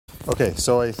Okay,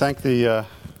 so I thank the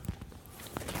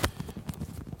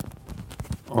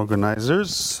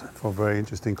organizers for a very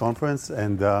interesting conference,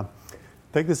 and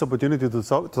take this opportunity to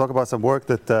talk about some work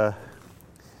that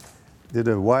did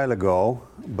a while ago,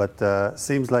 but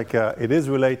seems like it is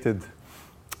related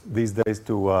these days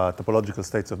to topological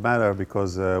states of matter,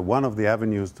 because one of the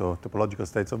avenues to topological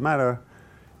states of matter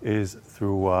is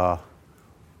through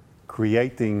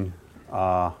creating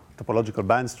topological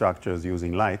band structures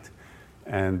using light.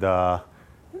 And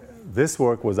this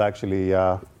work was actually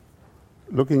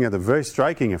looking at a very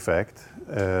striking effect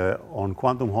on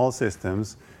quantum Hall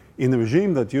systems in a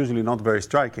regime that's usually not very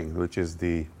striking, which is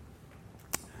the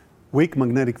weak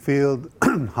magnetic field,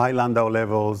 high Landau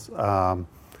levels,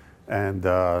 and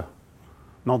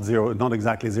not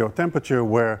exactly zero temperature,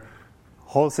 where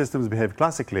Hall systems behave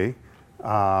classically,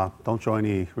 don't show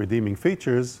any redeeming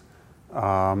features,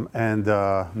 and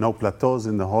no plateaus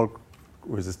in the Hall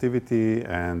resistivity,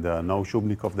 and no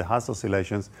Shubnikov-de-Haas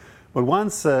oscillations. But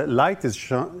once light is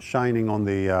shining on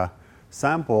the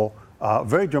sample,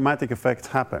 very dramatic effects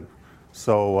happen.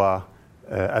 So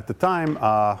at the time,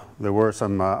 there were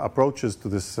some approaches to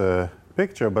this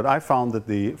picture, but I found that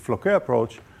the Floquet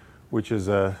approach, which is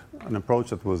an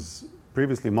approach that was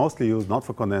previously mostly used not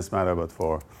for condensed matter but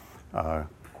for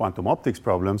quantum optics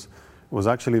problems, was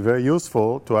actually very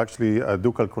useful to actually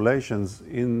do calculations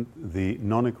in the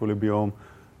non-equilibrium,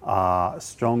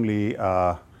 strongly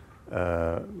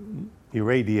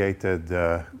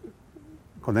irradiated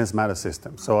condensed matter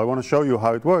system. So I want to show you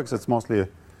how it works. It's mostly a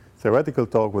theoretical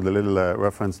talk with a little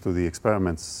reference to the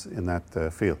experiments in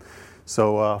that field.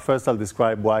 So first I'll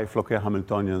describe why Floquet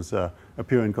Hamiltonians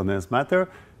appear in condensed matter,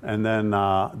 and then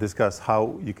discuss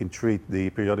how you can treat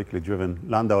the periodically driven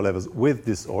Landau levels with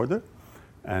disorder,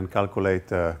 and calculate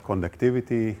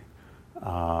conductivity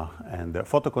and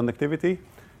photoconductivity.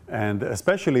 And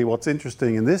especially what's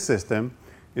interesting in this system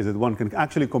is that one can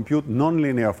actually compute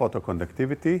nonlinear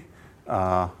photoconductivity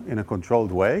in a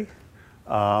controlled way.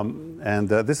 And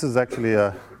this is actually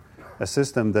a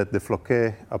system that the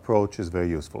Floquet approach is very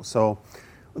useful. So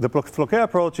the Floquet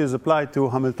approach is applied to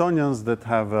Hamiltonians that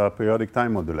have periodic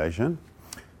time modulation.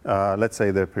 Let's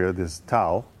say their period is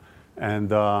tau.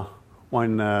 And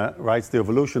one writes the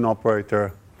evolution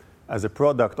operator as a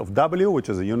product of W, which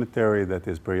is a unitary that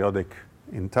is periodic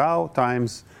in tau,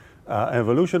 times an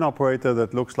evolution operator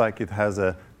that looks like it has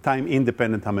a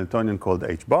time-independent Hamiltonian called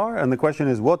h bar. And the question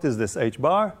is, what is this h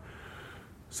bar?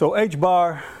 So h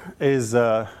bar is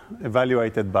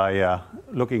evaluated by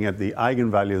looking at the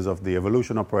eigenvalues of the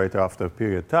evolution operator after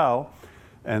period tau.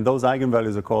 And those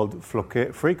eigenvalues are called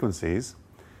Floquet frequencies.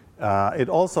 It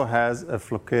also has a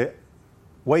Floquet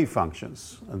wave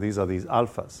functions, and these are these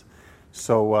alphas.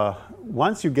 So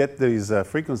once you get these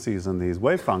frequencies and these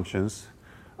wave functions,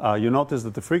 you notice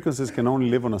that the frequencies can only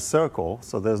live on a circle,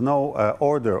 so there's no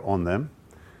order on them.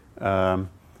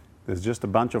 There's just a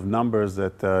bunch of numbers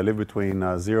that live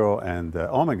between 0 and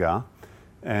omega,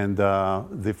 and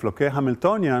the Floquet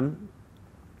Hamiltonian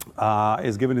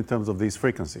is given in terms of these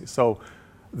frequencies. So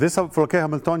this Floquet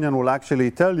Hamiltonian will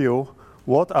actually tell you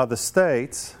what are the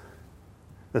states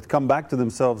that come back to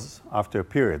themselves after a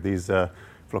period. These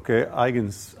Floquet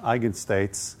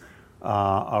eigenstates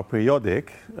are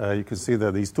periodic. You can see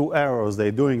that these two arrows,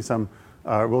 they're doing some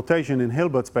rotation in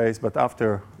Hilbert space, but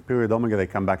after period omega, they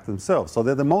come back to themselves. So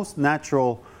they're the most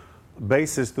natural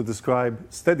basis to describe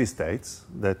steady states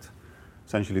that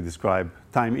essentially describe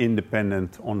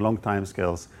time-independent, on long time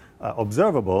scales,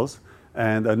 observables,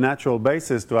 and a natural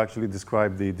basis to actually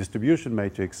describe the distribution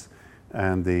matrix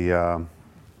and the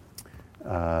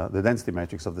density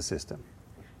matrix of the system.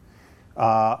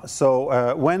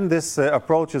 So when this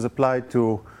approach is applied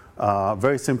to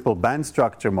very simple band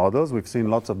structure models, we've seen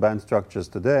lots of band structures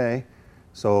today,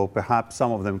 so perhaps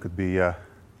some of them could be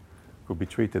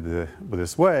treated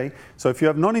this way. So if you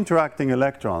have non-interacting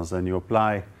electrons and you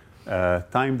apply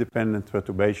time-dependent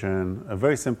perturbation, a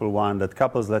very simple one that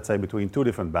couples, let's say, between two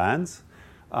different bands,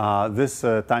 this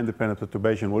time-dependent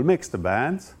perturbation will mix the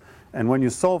bands. And when you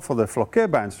solve for the Floquet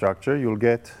band structure, you'll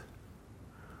get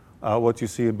what you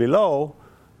see below,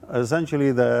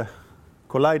 essentially the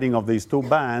colliding of these two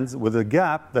bands with a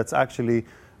gap that's actually,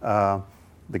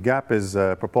 the gap is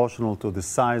proportional to the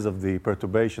size of the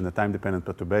perturbation, the time-dependent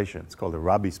perturbation. It's called a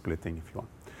Rabi splitting, if you want.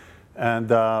 And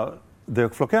the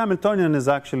Floquet Hamiltonian is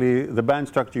actually the band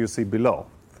structure you see below.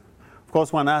 Of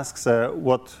course, one asks,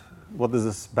 what does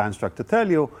this band structure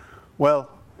tell you? Well,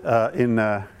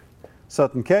 in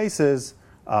certain cases,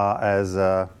 as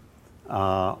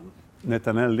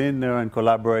Netanel Lindner and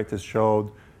collaborators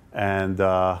showed, and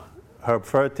Herb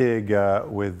Fertig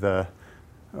with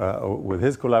with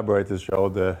his collaborators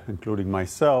showed, including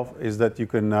myself, is that you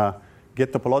can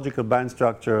get topological band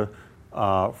structure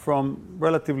from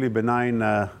relatively benign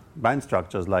band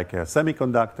structures like a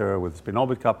semiconductor with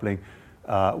spin-orbit coupling.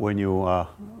 When you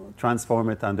transform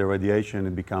it under radiation,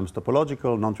 it becomes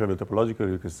topological, non-trivial topological.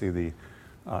 You can see the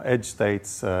edge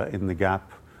states in the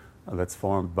gap that's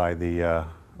formed by the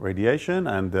radiation.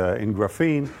 And in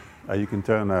graphene, you can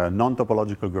turn a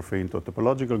non-topological graphene to a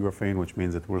topological graphene, which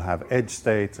means it will have edge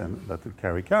states and that will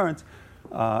carry currents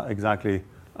exactly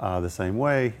the same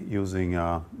way using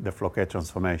the Floquet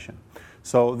transformation.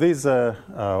 So these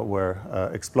were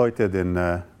exploited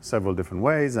in several different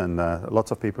ways, and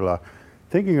lots of people are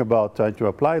thinking about trying to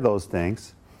apply those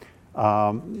things.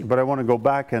 But I want to go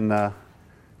back and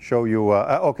show you.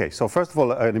 OK, so first of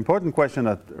all, an important question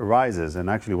that arises and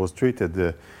actually was treated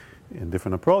in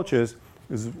different approaches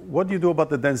is what do you do about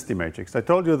the density matrix? I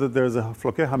told you that there's a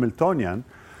Floquet Hamiltonian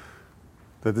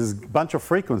that is a bunch of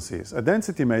frequencies. A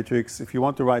density matrix, if you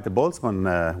want to write a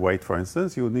Boltzmann weight, for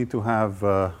instance, you would need to have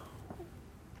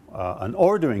an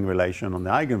ordering relation on the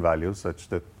eigenvalues such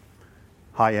that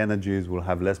high energies will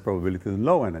have less probability than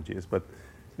low energies. But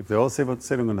if they're all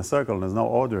sitting in a circle and there's no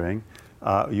ordering,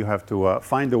 you have to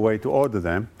find a way to order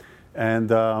them.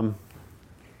 And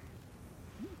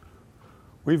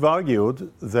we've argued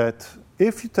that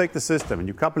if you take the system and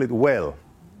you couple it well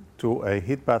to a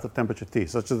heat path of temperature T,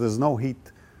 such that there's no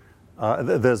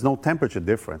there's no temperature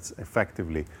difference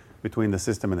effectively between the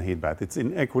system and the heat bath. It's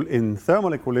in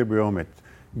thermal equilibrium. It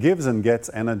gives and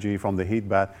gets energy from the heat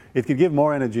bath. It can give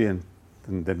more energy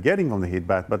than getting from the heat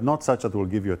bath, but not such that it will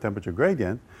give you a temperature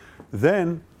gradient.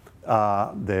 Then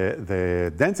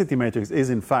the density matrix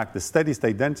is in fact, the steady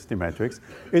state density matrix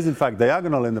is in fact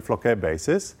diagonal in the Floquet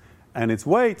basis, and its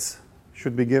weights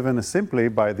should be given simply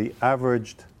by the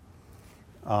averaged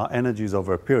energies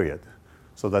over a period,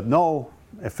 so that no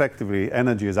effectively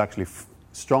energy is actually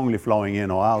strongly flowing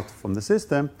in or out from the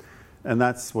system. And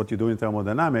that's what you do in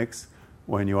thermodynamics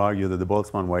when you argue that the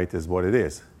Boltzmann weight is what it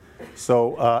is.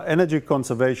 So energy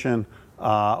conservation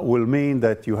will mean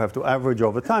that you have to average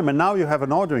over time. And now you have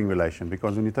an ordering relation,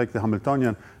 because when you take the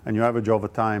Hamiltonian and you average over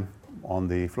time on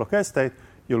the Floquet state,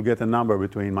 you'll get a number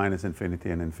between minus infinity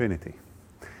and infinity.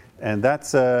 And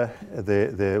that's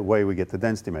the way we get the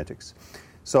density matrix.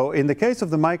 So in the case of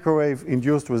the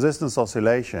microwave-induced resistance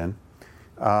oscillation,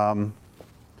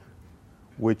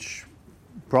 which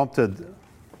prompted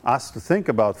us to think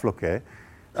about Floquet,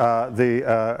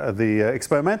 the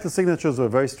experimental signatures were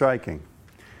very striking.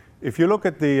 If you look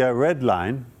at the red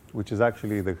line, which is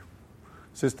actually the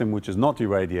system which is not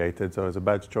irradiated, so it's a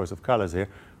bad choice of colors here,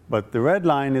 but the red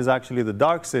line is actually the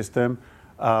dark system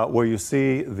where you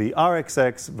see the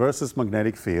RXX versus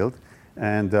magnetic field.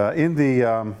 And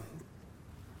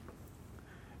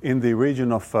in the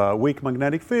region of weak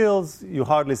magnetic fields, you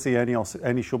hardly see any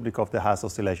Shubnikov-de Haas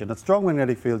oscillation. At strong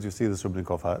magnetic fields, you see the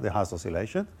Shubnikov-de Haas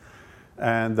oscillation.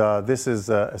 And this is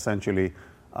essentially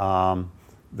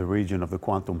the region of the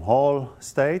quantum Hall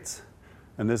states.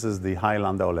 And this is the high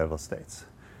Landau level states.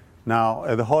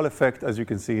 Now, the Hall effect, as you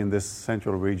can see in this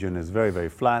central region, is very, very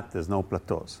flat. There's no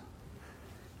plateaus.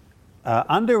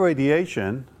 Under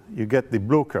radiation, you get the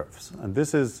blue curves. And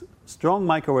this is strong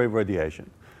microwave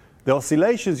radiation. The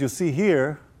oscillations you see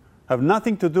here have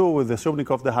nothing to do with the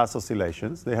Shubnikov-de Haas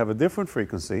oscillations. They have a different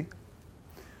frequency.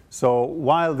 So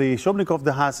while the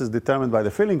Shubnikov-de Haas is determined by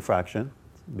the filling fraction,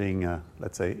 being,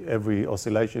 let's say, every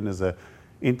oscillation is an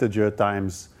integer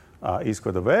times e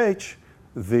squared over h,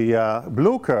 the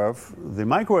blue curve, the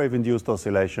microwave-induced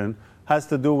oscillation, has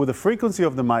to do with the frequency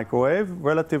of the microwave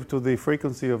relative to the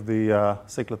frequency of the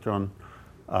cyclotron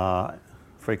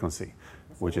frequency,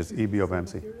 which is EB of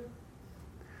MC.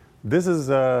 This is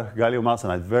gallium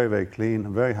arsenide, very, very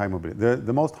clean, very high mobility.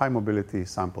 The most high mobility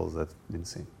samples that have been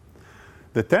seen.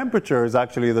 The temperature is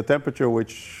actually the temperature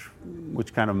which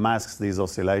kind of masks these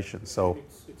oscillations. So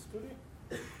it's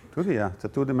 2D? 2D, yeah. It's a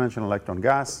two-dimensional electron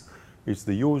gas. It's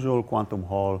the usual quantum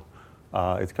Hall.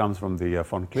 It comes from the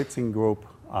von Klitzing group,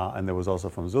 and there was also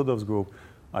from Zudov's group.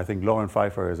 I think Lauren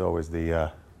Pfeiffer is always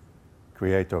the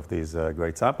creator of these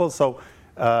great samples. So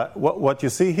what you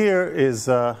see here is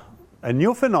a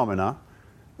new phenomena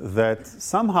that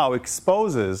somehow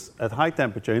exposes at high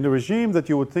temperature, in the regime that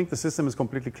you would think the system is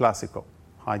completely classical,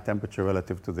 high temperature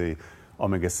relative to the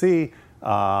omega c,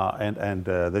 and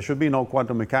there should be no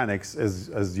quantum mechanics,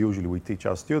 as usually we teach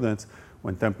our students,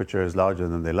 when temperature is larger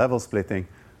than the level splitting.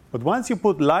 But once you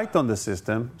put light on the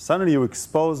system, suddenly you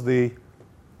expose the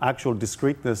actual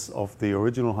discreteness of the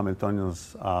original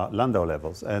Hamiltonian's Landau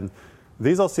levels. And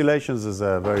these oscillations is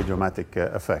a very dramatic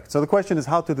effect. So the question is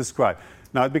how to describe.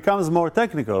 Now it becomes more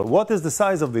technical. What is the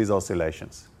size of these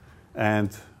oscillations?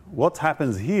 And what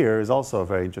happens here is also a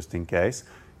very interesting case.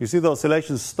 You see the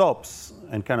oscillation stops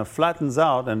and kind of flattens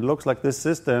out and looks like this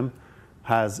system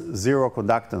has zero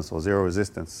conductance or zero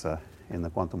resistance in the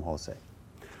quantum Hall state.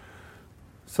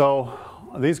 So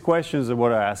these questions are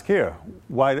what I ask here.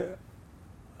 Why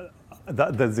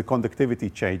does the conductivity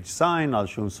change sign? I'll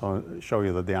show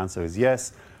you that the answer is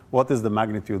yes. What is the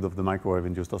magnitude of the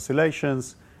microwave-induced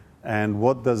oscillations? And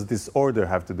what does this order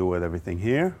have to do with everything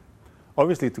here?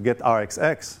 Obviously, to get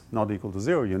Rxx not equal to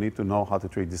 0, you need to know how to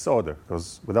treat disorder,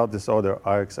 because without disorder,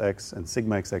 Rxx and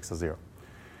sigma xx are 0.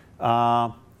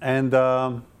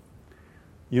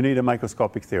 You need a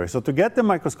microscopic theory. So to get the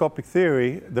microscopic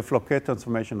theory, the Floquet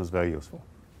transformation is very useful.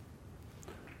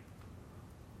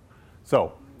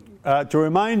 So to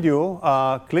remind you,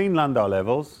 clean Landau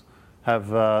levels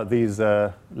have these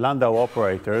Landau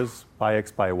operators, pi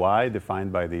x, pi y,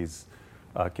 defined by these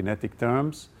kinetic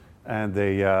terms. And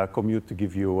they commute to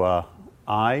give you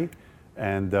I.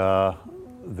 And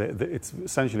it's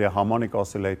essentially a harmonic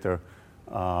oscillator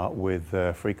with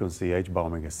frequency h bar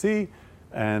omega c.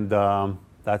 And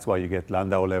that's why you get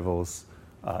Landau levels,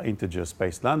 integer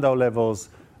space Landau levels.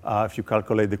 If you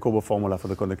calculate the Kubo formula for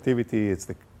the conductivity, it's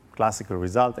the classical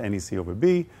result, NEC over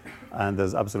B. And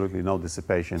there's absolutely no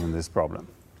dissipation in this problem.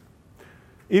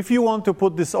 If you want to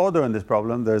put disorder in this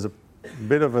problem, there's a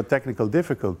bit of a technical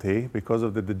difficulty because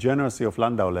of the degeneracy of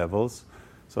Landau levels.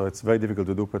 So it's very difficult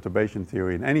to do perturbation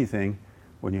theory in anything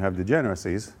when you have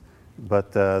degeneracies.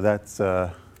 But that's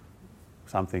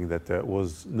something that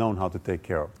was known how to take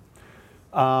care of.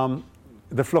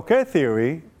 The Floquet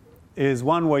theory is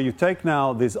one where you take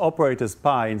now these operators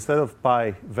pi. Instead of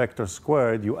pi vector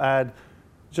squared, you add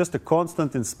just a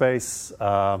constant in space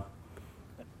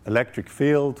electric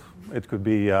field. It could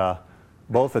be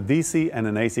both a DC and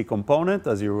an AC component,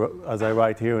 as I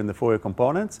write here in the Fourier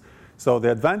components. So the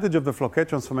advantage of the Floquet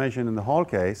transformation in the Hall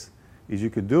case is you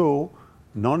could do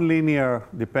nonlinear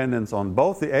dependence on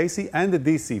both the AC and the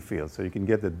DC field. So you can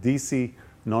get the DC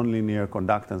nonlinear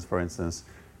conductance, for instance,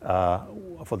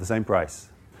 for the same price.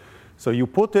 So you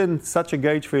put in such a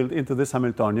gauge field into this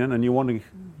Hamiltonian, and you want to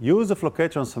use the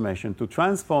Floquet transformation to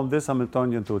transform this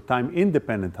Hamiltonian to a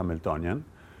time-independent Hamiltonian.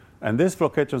 And this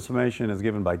Floquet transformation is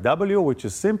given by W, which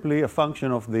is simply a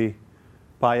function of the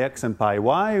pi x and pi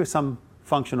y, or some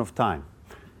function of time.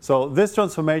 So this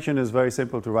transformation is very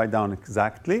simple to write down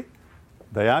exactly.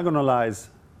 Diagonalize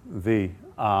the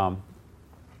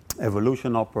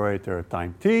evolution operator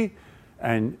time t,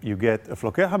 and you get a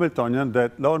Floquet Hamiltonian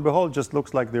that, lo and behold, just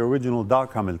looks like the original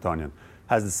dark Hamiltonian.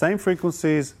 Has the same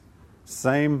frequencies,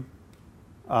 same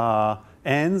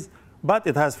ends, but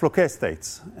it has Floquet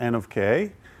states, n of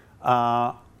k.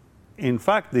 In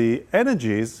fact, the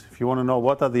energies, if you want to know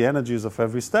what are the energies of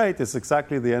every state, it's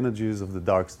exactly the energies of the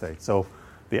dark state. So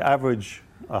the average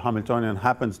Hamiltonian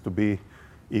happens to be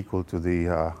equal to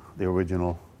the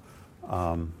original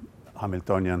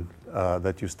Hamiltonian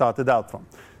that you started out from.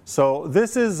 So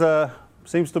this is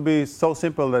seems to be so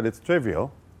simple that it's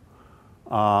trivial.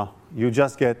 You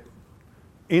just get,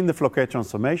 in the Floquet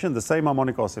transformation, the same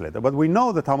harmonic oscillator. But we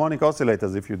know that harmonic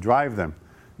oscillators, if you drive them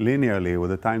linearly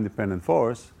with a time-dependent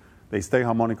force, they stay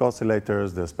harmonic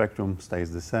oscillators, the spectrum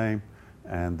stays the same,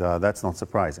 and that's not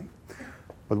surprising.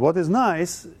 But what is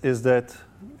nice is that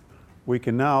we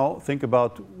can now think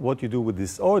about what you do with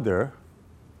disorder.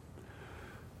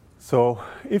 So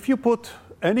if you put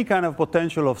any kind of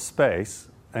potential of space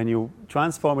and you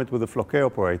transform it with a Floquet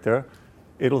operator,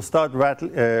 it'll start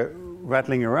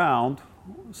rattling around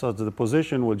so that the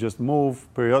position will just move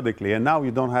periodically, and now you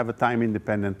don't have a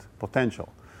time-independent potential.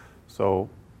 So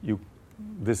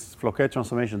this Floquet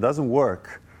transformation doesn't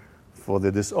work for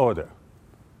the disorder.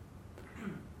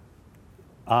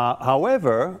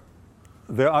 However,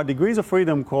 there are degrees of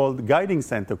freedom called guiding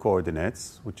center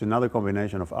coordinates, which is another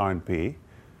combination of R and P,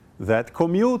 that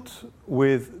commute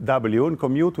with W and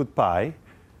commute with pi.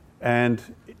 And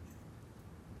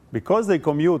because they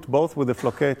commute both with the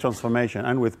Floquet transformation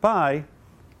and with pi,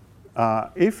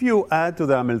 if you add to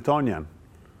the Hamiltonian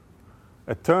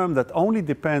a term that only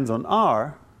depends on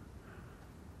R,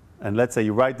 and let's say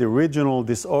you write the original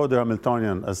disorder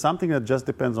Hamiltonian as something that just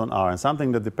depends on R and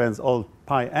something that depends all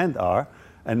pi and R,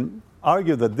 and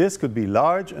argue that this could be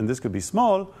large and this could be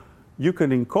small, you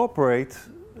can incorporate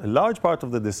a large part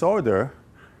of the disorder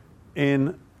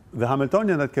in the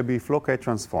Hamiltonian that can be Floquet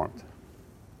transformed.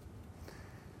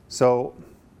 So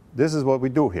this is what we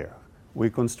do here. We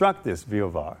construct this V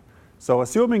of R. So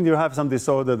assuming you have some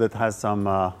disorder that has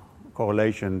some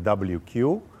correlation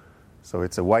WQ, so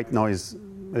it's a white noise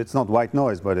it's not white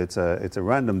noise, but it's a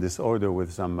random disorder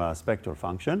with some spectral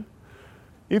function.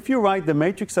 If you write the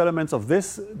matrix elements of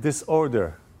this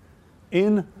disorder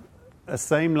in a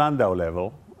same Landau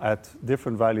level at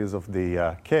different values of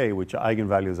the k, which are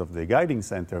eigenvalues of the guiding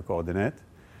center coordinate,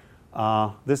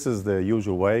 this is the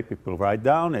usual way people write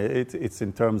down. It's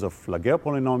in terms of Laguerre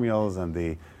polynomials and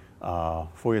the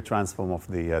Fourier transform of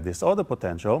the disorder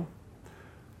potential.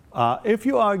 If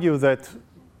you argue that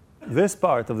this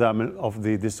part of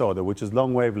the disorder, which is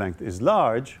long wavelength, is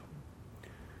large,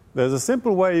 there's a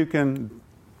simple way you can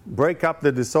break up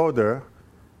the disorder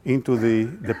into the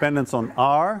dependence on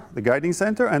R, the guiding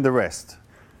center, and the rest.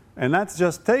 And that's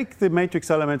just take the matrix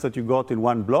elements that you got in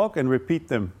one block and repeat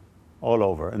them all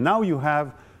over. And now you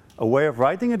have a way of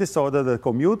writing a disorder that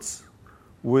commutes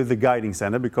with the guiding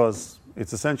center, because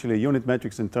it's essentially a unit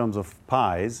matrix in terms of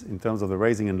pi's, in terms of the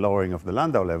raising and lowering of the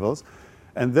Landau levels.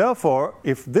 And therefore,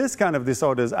 if this kind of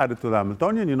disorder is added to the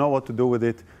Hamiltonian, you know what to do with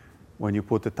it when you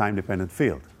put a time-dependent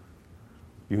field.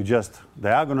 You just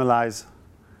diagonalize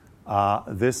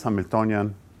this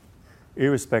Hamiltonian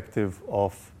irrespective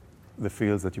of the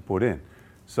fields that you put in.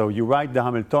 So you write the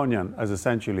Hamiltonian as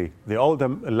essentially the old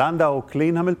Landau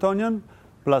clean Hamiltonian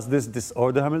plus this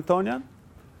disorder Hamiltonian.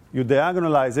 You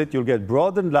diagonalize it, you'll get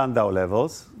broadened Landau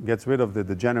levels, gets rid of the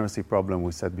degeneracy problem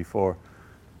we said before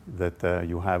that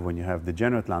you have when you have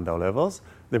degenerate Landau levels.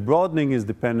 The broadening is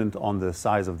dependent on the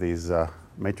size of these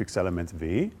matrix elements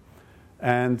V.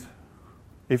 And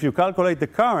if you calculate the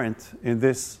current in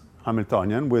this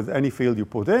Hamiltonian with any field you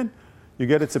put in, you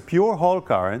get it's a pure Hall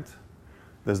current.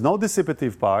 There's no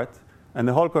dissipative part, and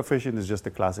the Hall coefficient is just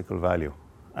a classical value.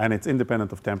 And it's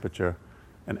independent of temperature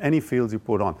and any fields you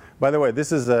put on. By the way,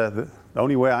 this is the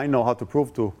only way I know how to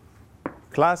prove to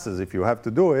classes, if you have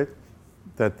to do it,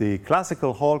 that the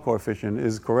classical Hall coefficient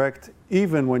is correct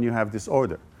even when you have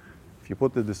disorder, if you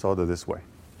put the disorder this way.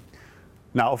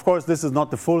 Now, of course, this is not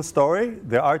the full story.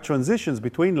 There are transitions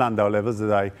between Landau levels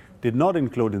that I did not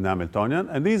include in the Hamiltonian,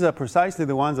 and these are precisely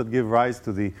the ones that give rise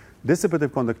to the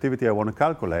dissipative conductivity I want to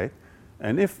calculate.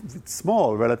 And if it's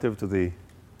small relative to the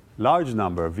large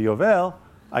number V of L,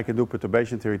 I can do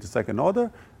perturbation theory to second order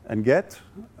and get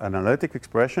an analytic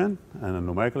expression and a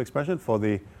numerical expression for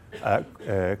the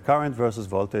current versus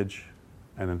voltage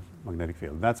and a magnetic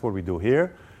field. And that's what we do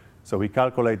here. So we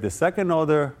calculate the second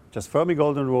order, just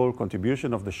Fermi-Golden rule,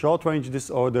 contribution of the short-range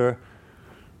disorder,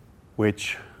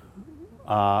 which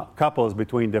couples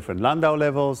between different Landau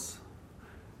levels.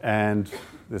 And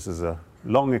this is a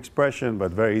long expression,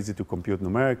 but very easy to compute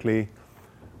numerically.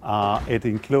 It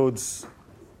includes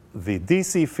the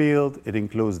DC field. It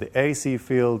includes the AC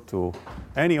field to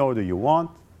any order you want.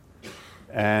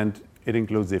 And it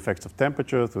includes the effects of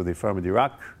temperature through the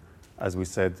Fermi-Dirac. As we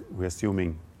said, we're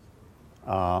assuming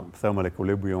thermal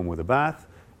equilibrium with a bath.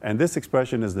 And this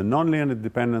expression is the nonlinear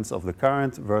dependence of the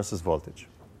current versus voltage.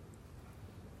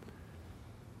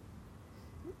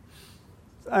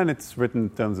 And it's written in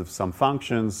terms of some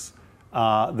functions.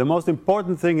 The most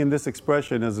important thing in this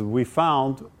expression is we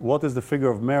found what is the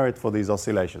figure of merit for these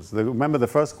oscillations. Remember, the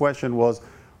first question was,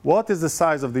 what is the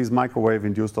size of these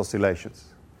microwave-induced oscillations?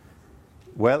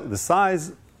 Well, the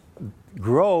size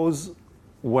grows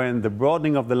when the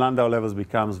broadening of the Landau levels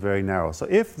becomes very narrow. So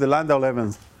if the Landau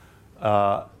levels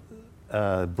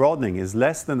broadening is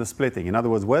less than the splitting, in other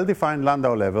words, well-defined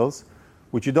Landau levels,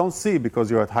 which you don't see because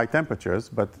you're at high temperatures,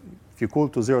 but if you cool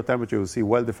to zero temperature, you'll see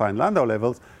well-defined Landau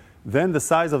levels, then the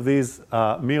size of these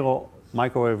Miro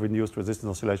microwave-induced resistance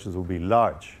oscillations will be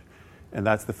large. And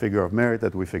that's the figure of merit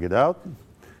that we figured out.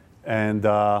 And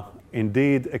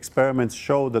indeed, experiments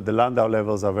show that the Landau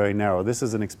levels are very narrow. This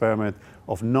is an experiment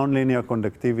of nonlinear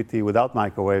conductivity without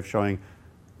microwave showing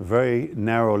very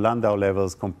narrow Landau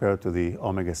levels compared to the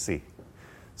omega C.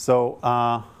 So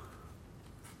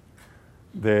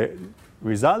the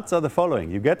results are the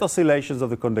following. You get oscillations of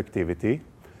the conductivity.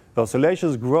 The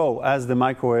oscillations grow as the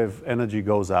microwave energy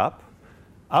goes up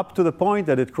to the point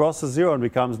that it crosses zero and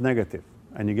becomes negative.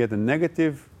 And you get a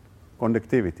negative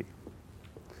conductivity.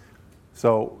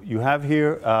 So you have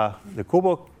here the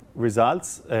Kubo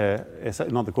results,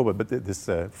 not the Kubo, but this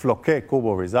Floquet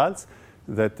Kubo results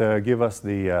that give us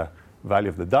the value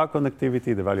of the dark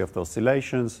conductivity, the value of the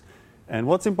oscillations. And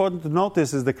what's important to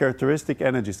notice is the characteristic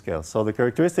energy scale. So the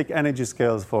characteristic energy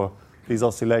scales for these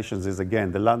oscillations is,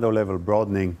 again, the Landau level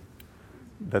broadening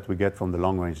that we get from the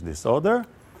long-range disorder.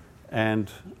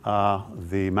 And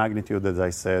the magnitude, as I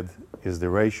said, is the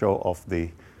ratio of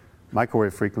the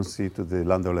microwave frequency to the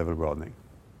Landau level broadening.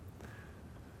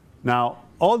 Now,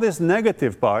 all this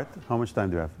negative part, how much time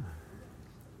do you have?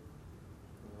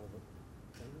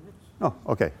 10 minutes.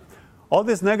 Oh, okay. All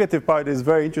this negative part is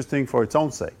very interesting for its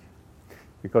own sake.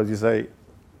 because you say,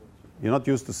 you're not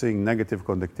used to seeing negative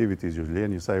conductivities usually,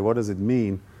 and you say, what does it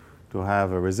mean to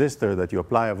have a resistor that you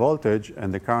apply a voltage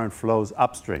and the current flows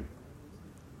upstream?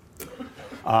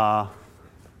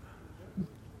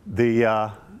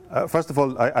 First of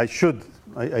all,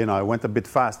 I went a bit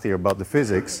fast here about the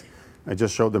physics. I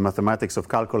just showed the mathematics of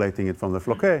calculating it from the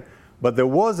Floquet. But there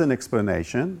was an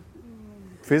explanation,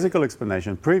 physical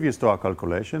explanation, previous to our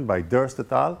calculation by Durst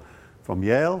et al. From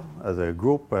Yale as a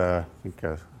group. I think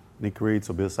Nick Reed,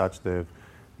 Bill Sachdev,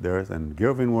 Durst, and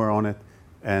Girvin were on it.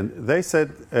 And they said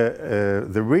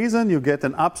the reason you get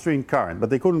an upstream current,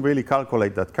 but they couldn't really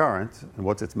calculate that current and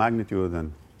what's its magnitude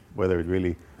and whether it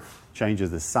really changes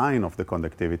the sign of the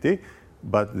conductivity.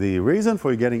 But the reason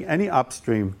for getting any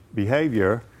upstream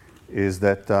behavior is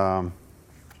that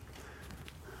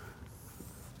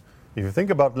if you think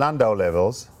about Landau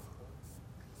levels,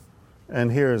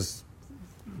 and here's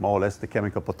more or less the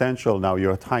chemical potential. Now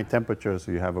you're at high temperature,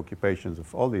 so you have occupations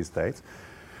of all these states.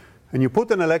 And you put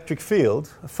an electric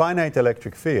field, a finite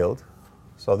electric field.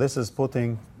 So this is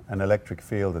putting an electric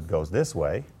field that goes this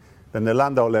way. Then the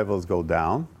Landau levels go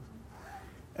down.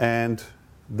 And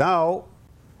now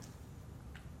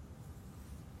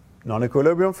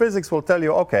non-equilibrium physics will tell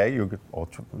you, okay, or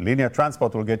linear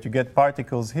transport will get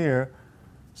particles here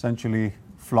essentially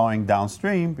flowing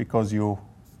downstream because you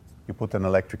put an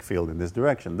electric field in this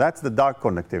direction. That's the dark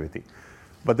conductivity.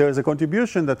 But there is a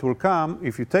contribution that will come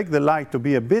if you take the light to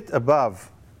be a bit above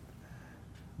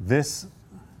this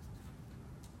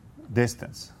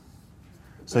distance.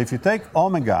 So if you take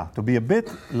omega to be a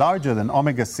bit larger than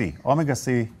omega c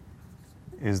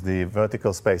is the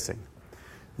vertical spacing,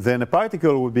 then a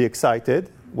particle will be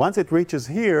excited. Once it reaches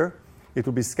here, it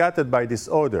will be scattered by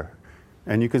disorder.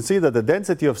 And you can see that the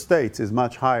density of states is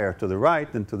much higher to the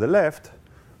right than to the left.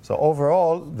 So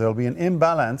overall, there'll be an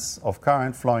imbalance of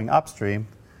current flowing upstream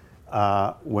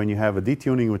when you have a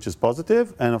detuning which is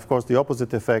positive, and of course the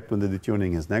opposite effect when the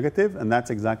detuning is negative, and that's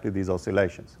exactly these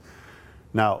oscillations.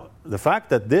 Now, the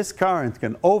fact that this current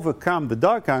can overcome the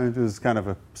dark current is kind of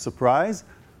a surprise,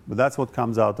 but that's what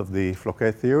comes out of the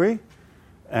Floquet theory.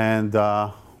 And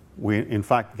we, in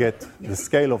fact, get the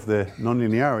scale of the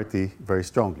nonlinearity very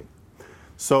strongly.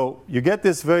 So you get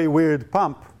this very weird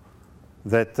pump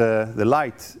that the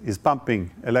light is pumping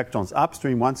electrons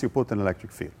upstream once you put an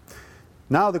electric field.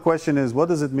 Now the question is, what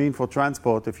does it mean for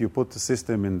transport if you put the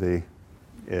system in the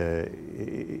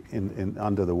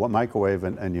under the microwave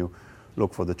and you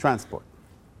look for the transport?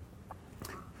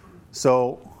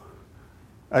 So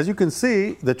as you can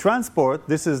see, the transport,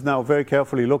 this is now very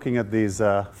carefully looking at these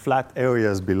flat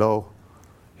areas below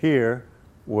here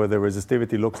where the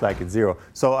resistivity looks like it's zero.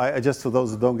 So I just, for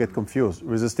those who don't get confused,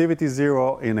 resistivity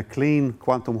zero in a clean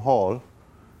quantum Hall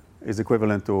is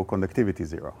equivalent to conductivity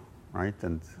zero, right?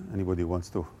 And anybody wants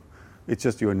to, it's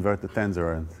just you invert the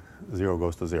tensor and zero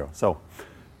goes to zero. So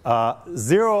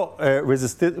zero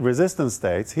resistance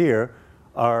states here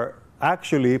are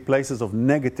actually places of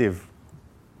negative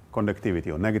conductivity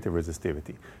or negative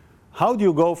resistivity. How do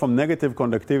you go from negative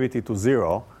conductivity to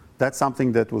zero? That's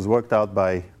something that was worked out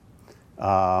by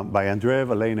Andreev,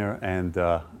 Alainer, and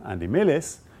Andy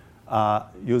Millis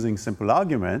using simple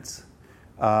arguments.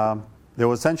 They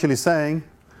were essentially saying,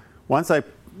 once I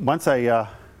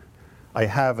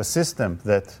have a system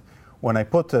that when I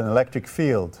put an electric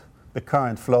field, the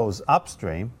current flows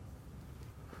upstream.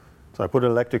 So I put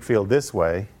an electric field this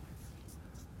way,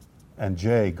 and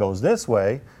J goes this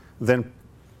way, then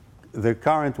the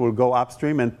current will go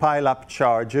upstream and pile up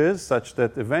charges such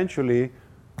that eventually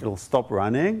it'll stop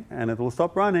running, and it will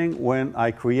stop running when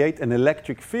I create an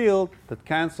electric field that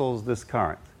cancels this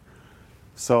current.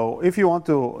 So if you want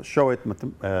to show it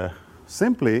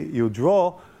simply, you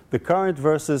draw the current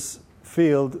versus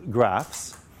field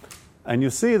graphs, and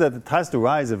you see that it has to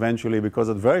rise eventually because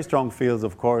at very strong fields,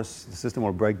 of course, the system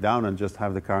will break down and just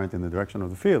have the current in the direction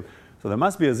of the field. So there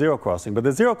must be a zero crossing, but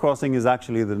the zero crossing is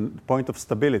actually the point of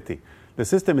stability. The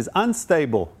system is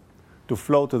unstable to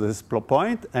flow to this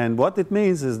point, and what it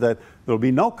means is that there will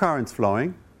be no currents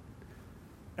flowing,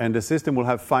 and the system will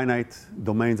have finite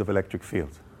domains of electric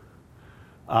field.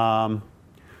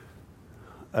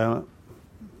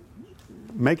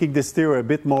 Making this theory a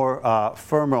bit more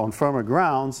firmer on firmer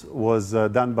grounds was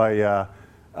done by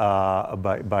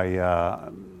Bert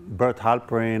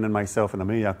Halperin and myself and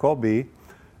Amir Yacobi,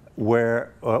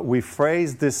 where we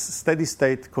phrased this steady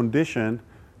state condition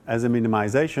as a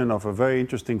minimization of a very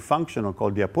interesting functional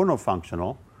called the Lyapunov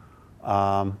functional,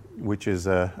 which is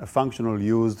a functional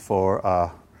used for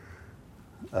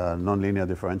nonlinear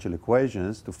differential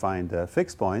equations to find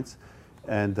fixed points.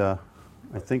 And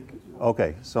I think,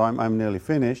 okay, so I'm nearly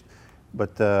finished.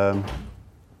 But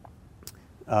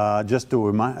just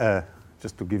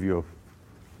to give you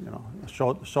a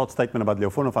short statement about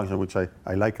Lyapunov function, which I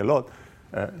like a lot,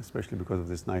 especially because of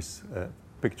this nice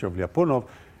picture of Lyapunov.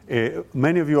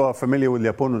 Many of you are familiar with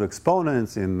Lyapunov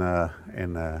exponents in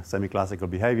semi-classical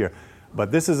behavior,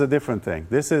 but this is a different thing.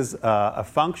 This is a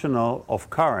functional of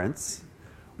currents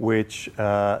which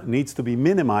needs to be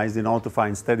minimized in order to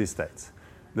find steady states.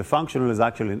 The functional is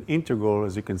actually an integral,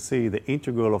 as you can see, the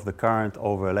integral of the current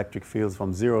over electric fields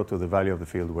from 0 to the value of the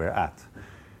field we're at.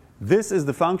 This is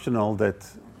the functional that,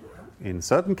 in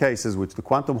certain cases, which the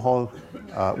quantum Hall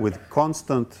with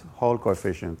constant Hall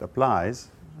coefficient applies,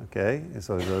 okay,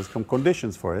 so there's some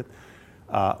conditions for it.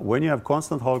 When you have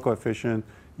constant Hall coefficient,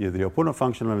 the Lyapunov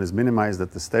functional is minimized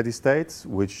at the steady states,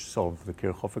 which solve the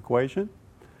Kirchhoff equation.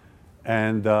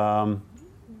 And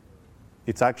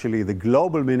it's actually the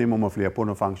global minimum of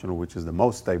Lyapunov functional, which is the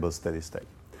most stable steady state.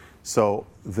 So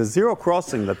the zero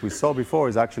crossing that we saw before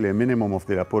is actually a minimum of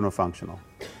the Lyapunov functional.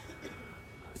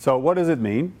 So what does it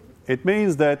mean? It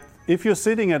means that if you're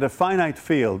sitting at a finite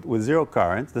field with zero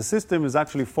current, the system is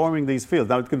actually forming these fields.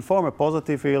 Now, it can form a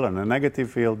positive field and a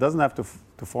negative field. It doesn't have to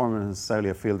form necessarily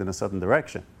a field in a certain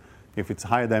direction. If it's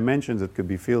higher dimensions, it could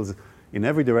be fields in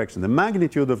every direction. The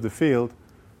magnitude of the field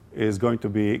is going to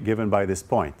be given by this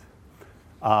point.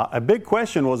 A big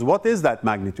question was, what is that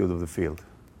magnitude of the field?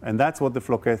 And that's what the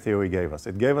Floquet theory gave us.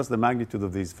 It gave us the magnitude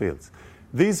of these fields.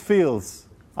 These fields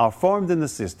are formed in the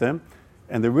system,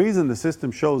 and the reason the system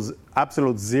shows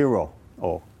absolute zero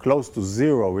or close to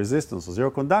zero resistance or zero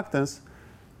conductance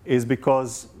is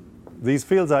because these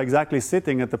fields are exactly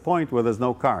sitting at the point where there's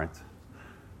no current.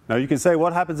 Now you can say,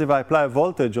 what happens if I apply a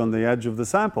voltage on the edge of the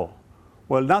sample?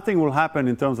 Well, nothing will happen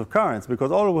in terms of currents,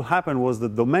 because all that will happen was the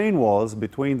domain walls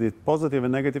between the positive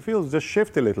and negative fields just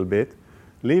shift a little bit,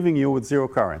 leaving you with zero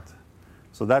current.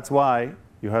 So that's why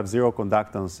you have zero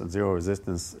conductance and zero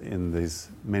resistance in these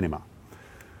minima.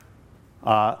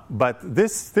 But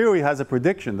this theory has a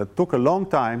prediction that took a long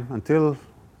time, until a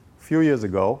few years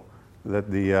ago, that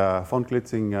the von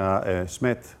Klitzing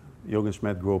Jürgen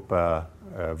Schmidt group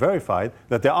verified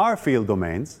that there are field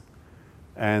domains,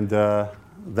 and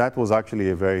that was actually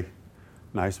a very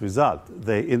nice result.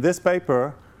 In this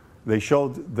paper, they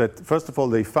showed that, first of all,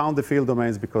 they found the field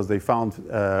domains because they found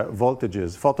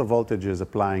voltages, photovoltages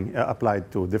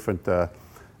applied to different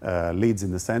leads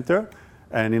in the center.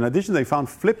 And in addition, they found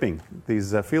flipping.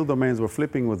 These field domains were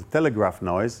flipping with telegraph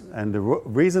noise, and the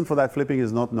reason for that flipping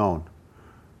is not known.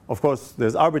 Of course,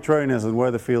 there's arbitrariness in where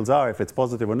the fields are, if it's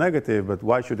positive or negative, but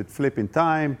why should it flip in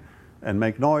time and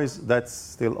make noise? That's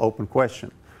still open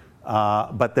question.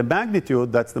 But the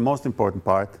magnitude, that's the most important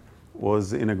part,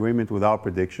 was in agreement with our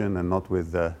prediction and not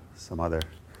with some other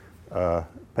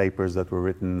papers that were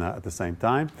written at the same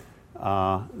time.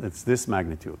 It's this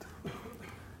magnitude.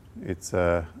 It's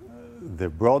the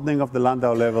broadening of the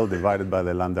Landau level divided by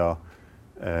the Landau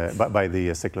by the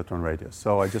cyclotron radius.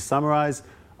 So I just summarize.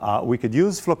 We could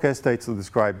use Floquet states to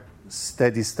describe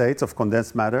steady states of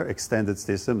condensed matter, extended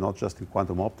system, not just in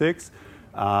quantum optics.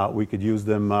 We could use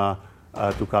them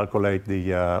to calculate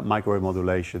the microwave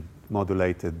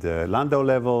modulated Landau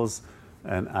levels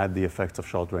and add the effects of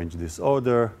short-range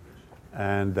disorder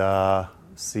and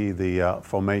see the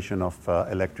formation of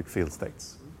electric field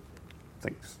states.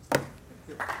 Thanks.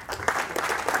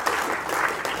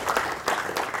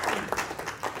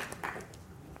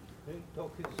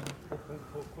 Talk is open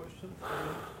for questions.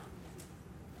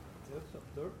 Yes, up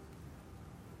there.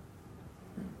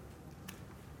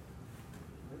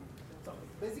 So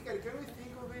basically, can we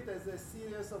think of it as a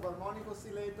series of harmonic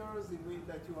oscillators in which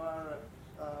that you are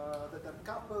that are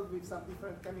coupled with some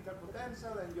different chemical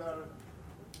potential, and you are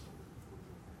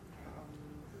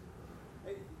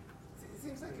it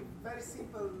seems like a very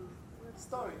simple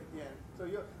story at the end. So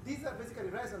these are basically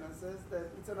resonances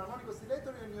that it's an harmonic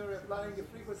oscillator and you're applying a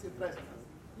frequency of resonance.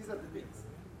 These are the bits.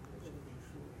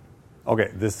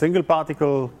 Okay, the single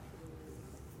particle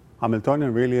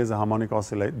Hamiltonian really is a harmonic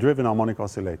oscillator, driven harmonic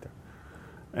oscillator.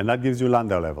 And that gives you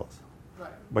Landau levels.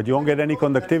 Right. But you won't get any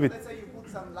conductivity. Let's say you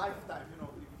put some lifetime,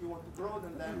 if you want to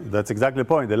broaden them. That's exactly the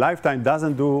point. The lifetime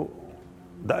doesn't do,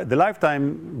 the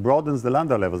lifetime broadens the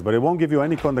Landau levels, but it won't give you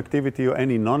any conductivity or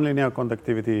any nonlinear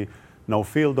conductivity, no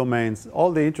field domains,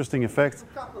 all the interesting effects.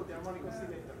 Couple the harmonic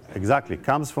oscillators. Exactly.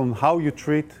 Comes from how you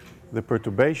treat the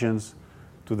perturbations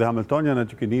to the Hamiltonian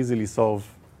that you can easily solve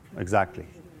exactly.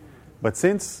 But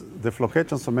since the Floquet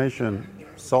transformation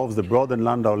solves the broadened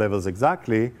Landau levels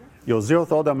exactly, your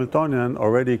zeroth order Hamiltonian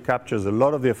already captures a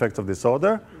lot of the effects of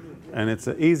disorder, and it's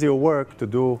an easier work to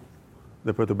do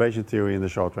the perturbation theory in the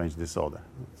short-range disorder.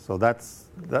 So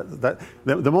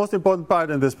the most important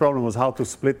part in this problem was how to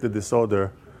split the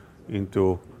disorder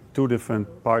into two different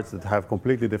parts that have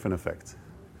completely different effects.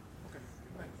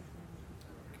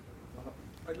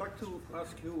 I'd like to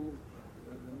ask you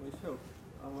myself,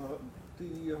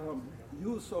 the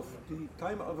use of the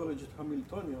time averaged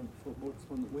Hamiltonian for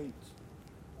Boltzmann weights,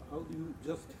 how do you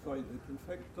justify that? In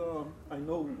fact, I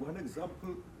know one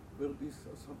example where this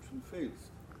assumption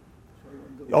fails.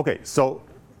 So Okay, so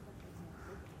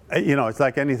it's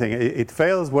like anything. It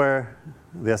fails where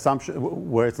the assumption,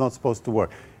 where it's not supposed to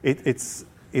work. It's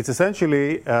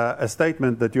essentially a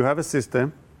statement that you have a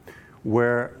system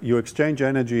where you exchange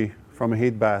energy from a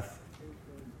heat bath,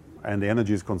 and the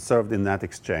energy is conserved in that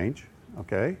exchange.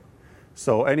 Okay,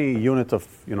 so any unit of,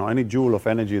 any joule of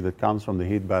energy that comes from the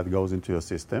heat bath goes into your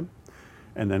system,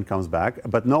 and then comes back.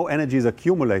 But no energy is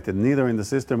accumulated, neither in the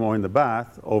system or in the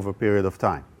bath, over a period of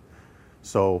time.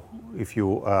 So if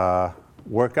you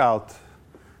work out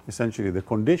essentially the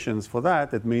conditions for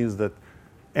that, it means that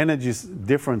energy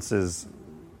differences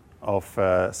of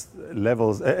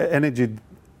levels,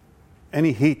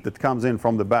 any heat that comes in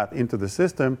from the bath into the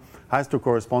system has to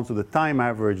correspond to the time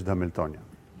averaged Hamiltonian.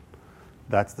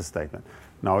 That's the statement.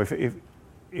 Now,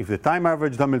 if the time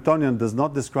averaged Hamiltonian does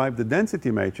not describe the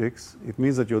density matrix, it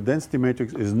means that your density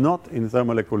matrix is not in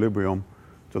thermal equilibrium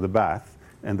to the bath,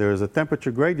 and there is a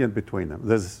temperature gradient between them.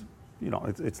 There's,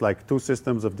 it's like two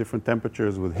systems of different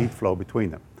temperatures with heat flow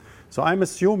between them. So I'm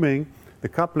assuming the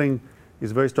coupling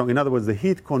is very strong. In other words, the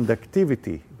heat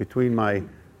conductivity between my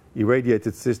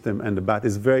irradiated system and the bath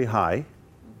is very high,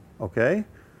 okay?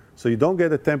 So you don't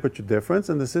get a temperature difference,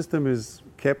 and the system is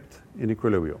kept in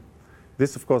equilibrium.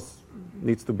 This, of course,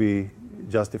 needs to be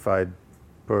justified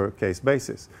per case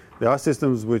basis. There are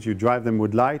systems which you drive them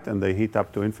with light, and they heat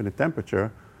up to infinite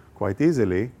temperature quite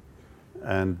easily,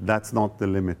 and that's not the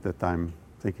limit that I'm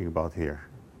thinking about here.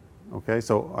 Okay,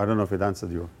 so I don't know if it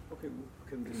answered you. okay, we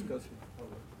can discuss it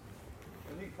further.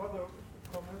 Any further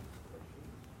comments?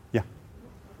 Yeah.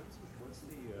 What's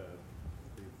the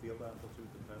field amplitude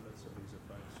dependence of these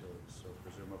effects? So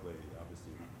presumably,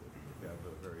 obviously, if you have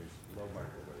a very low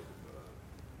microwave,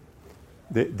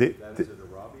 is it a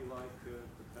Rabi-like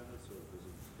dependence, or does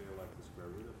it scale like the square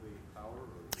root of the power?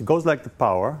 Or It goes like the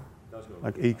power, does go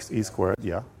like E squared,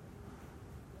 yeah.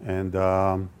 And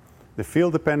the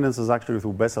field dependence is actually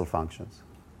through Bessel functions.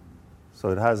 So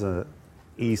it has a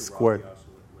E squared.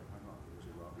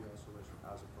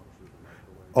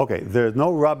 Okay, there are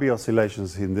no Rabi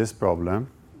oscillations in this problem.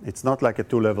 It's not like a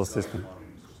two-level system.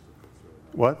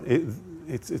 What?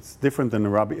 It's different than the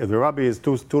Rabi. The Rabi is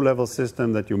two-level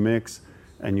system that you mix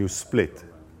and you split.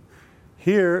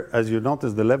 Here, as you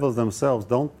notice, the levels themselves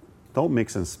don't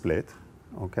mix and split.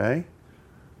 Okay.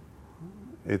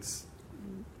 It's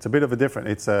a bit of a different.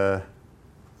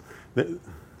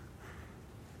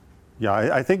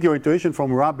 I think your intuition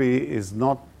from Rabi is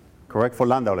not correct for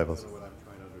Landau levels. What I'm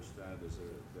trying to understand is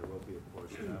there will be, of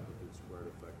course, an amplitude squared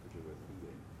effect to do with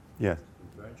heating. Yes.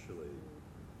 Eventually,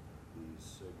 the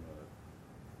sigma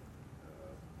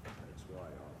xy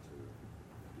ought to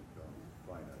become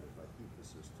finite if I heat the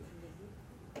system.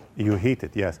 You heat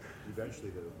it, yes.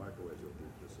 Eventually, the microwaves will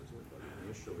heat the system, but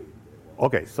initially, they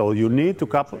won't. Okay, so you need to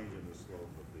couple. Changing the slope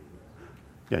of the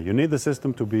Yeah, you need the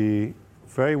system to be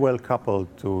very well coupled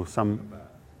to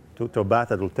to a bath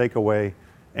that will take away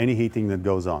any heating that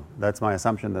goes on. That's my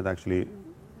assumption that actually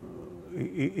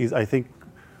is, I think,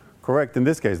 correct in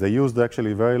this case. They used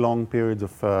actually very long periods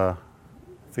of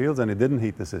fields, and it didn't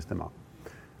heat the system up.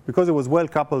 Because it was well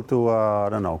coupled to, I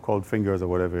don't know, cold fingers or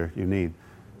whatever you need.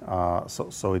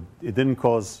 So it didn't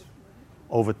cause,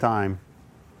 over time,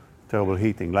 terrible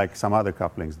heating like some other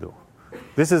couplings do.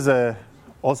 This is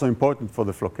also important for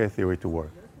the Floquet theory to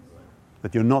work,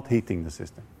 that you're not heating the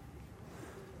system.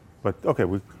 But okay,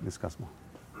 we'll discuss more.